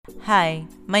Hi,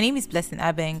 my name is Blessing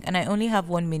Abeng, and I only have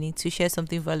 1 minute to share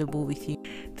something valuable with you.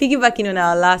 Piggybacking on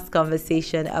our last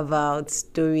conversation about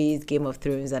stories, Game of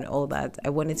Thrones, and all that, I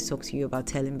wanted to talk to you about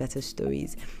telling better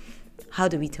stories. How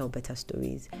do we tell better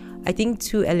stories? I think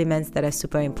two elements that are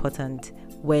super important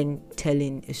when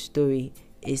telling a story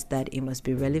is that it must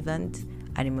be relevant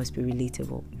and it must be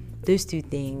relatable. Those two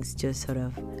things just sort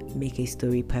of make a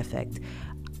story perfect.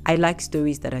 I like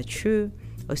stories that are true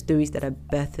or stories that are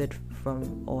birthed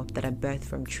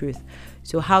from truth.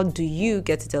 So how do you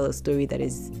get to tell a story that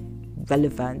is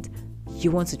relevant?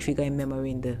 You want to trigger a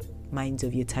memory in the minds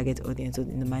of your target audience or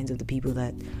in the minds of the people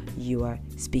that you are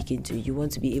speaking to. You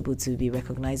want to be able to be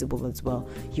recognizable as well.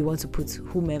 You want to put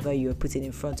whomever you're putting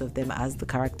in front of them as the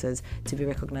characters to be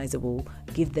recognizable.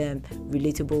 Give them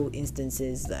relatable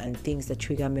instances and things that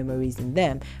trigger memories in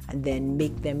them, and then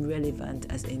make them relevant,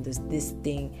 as in, does this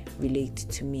thing relate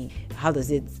to me? How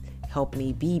does it help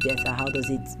me be better? How does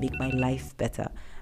it make my life better?